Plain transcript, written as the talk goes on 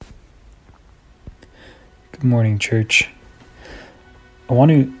Good morning, church. I want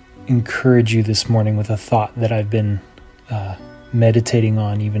to encourage you this morning with a thought that I've been meditating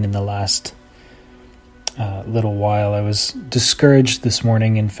on even in the last little while. I was discouraged this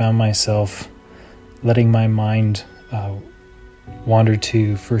morning and found myself letting my mind wander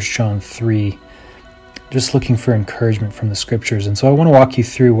to 1 John 3, just looking for encouragement from the scriptures. And so I want to walk you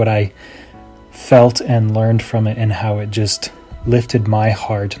through what I felt and learned from it and how it just lifted my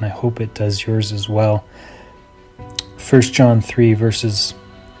heart, and I hope it does yours as well. 1 John 3 verses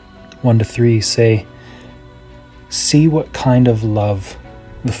 1-3 say, "See what kind of love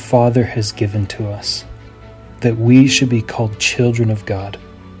the Father has given to us, that we should be called children of God.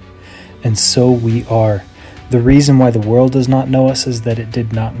 And so we are. The reason why the world does not know us is that it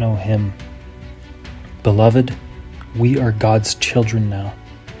did not know Him. Beloved, we are God's children now,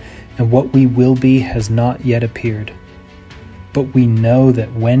 and what we will be has not yet appeared. But we know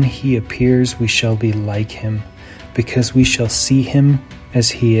that when He appears, we shall be like Him, because we shall see Him as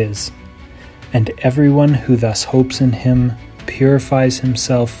He is. And everyone who thus hopes in Him purifies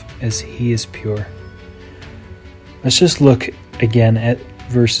himself as He is pure." Let's just look again at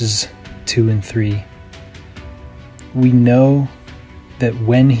verses 2 and 3. We know that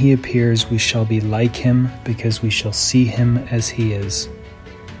when He appears, we shall be like Him, because we shall see Him as He is.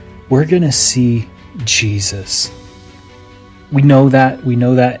 We're going to see Jesus. We know that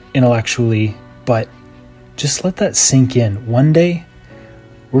intellectually, but just let that sink in. One day,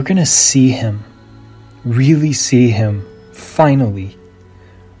 we're going to see Him, really see Him, finally.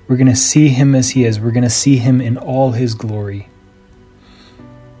 We're going to see Him as He is. We're going to see Him in all His glory.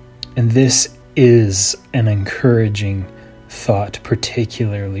 And this is an encouraging thought,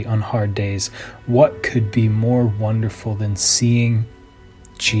 particularly on hard days. What could be more wonderful than seeing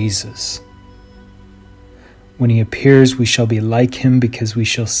Jesus? When He appears, we shall be like Him, because we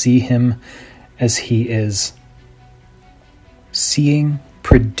shall see Him as He is. Seeing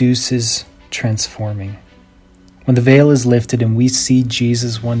produces transforming. When the veil is lifted and we see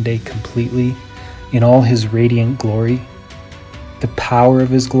Jesus one day completely in all His radiant glory, the power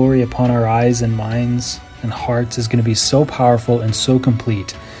of His glory upon our eyes and minds and hearts is going to be so powerful and so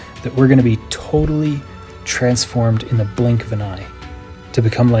complete that we're going to be totally transformed in the blink of an eye to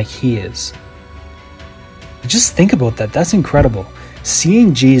become like He is. Just think about that. That's incredible.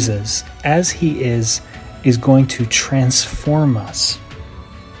 Seeing Jesus as He is going to transform us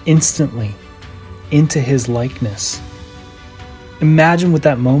instantly into His likeness. Imagine what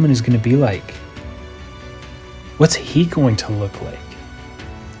that moment is going to be like. What's He going to look like?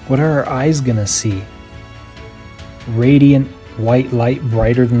 What are our eyes going to see? Radiant white light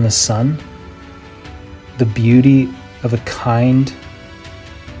brighter than the sun? The beauty of a kind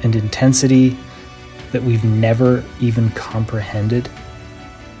and intensity that we've never even comprehended?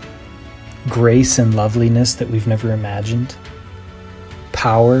 Grace and loveliness that we've never imagined?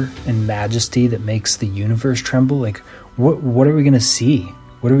 Power and majesty that makes the universe tremble? Like, what are we going to see?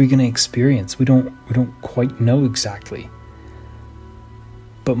 What are we going to experience? We don't quite know exactly.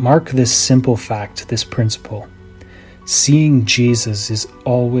 But mark this simple fact, this principle. Seeing Jesus is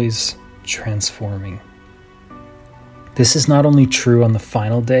always transforming. This is not only true on the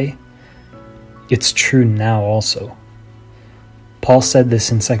final day, it's true now also. Paul said this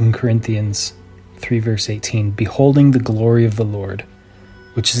in 2 Corinthians 3 verse 18, "Beholding the glory of the Lord,"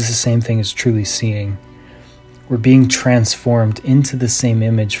 which is the same thing as truly seeing. We're being transformed into the same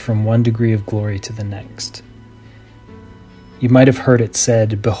image from one degree of glory to the next. You might have heard it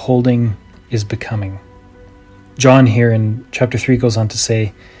said, beholding is becoming. John here in chapter 3 goes on to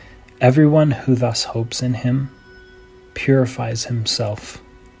say, "Everyone who thus hopes in Him purifies himself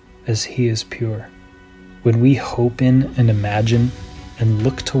as He is pure." When we hope in and imagine and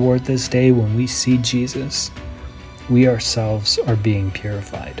look toward this day when we see Jesus, we ourselves are being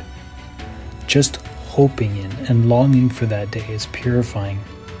purified. Just hoping in and longing for that day is purifying.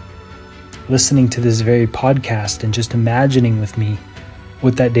 Listening to this very podcast and just imagining with me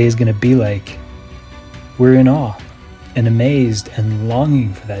what that day is going to be like, we're in awe and amazed and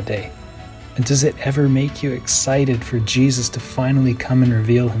longing for that day. And does it ever make you excited for Jesus to finally come and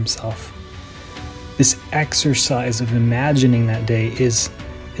reveal Himself? This exercise of imagining that day is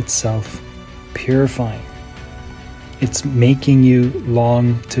itself purifying. It's making you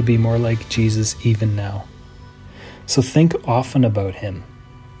long to be more like Jesus even now. So think often about Him.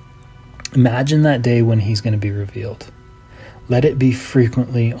 Imagine that day when He's going to be revealed. Let it be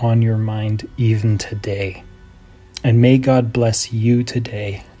frequently on your mind even today. And may God bless you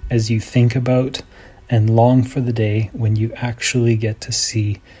today as you think about and long for the day when you actually get to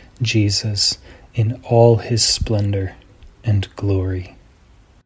see Jesus in all His splendor and glory.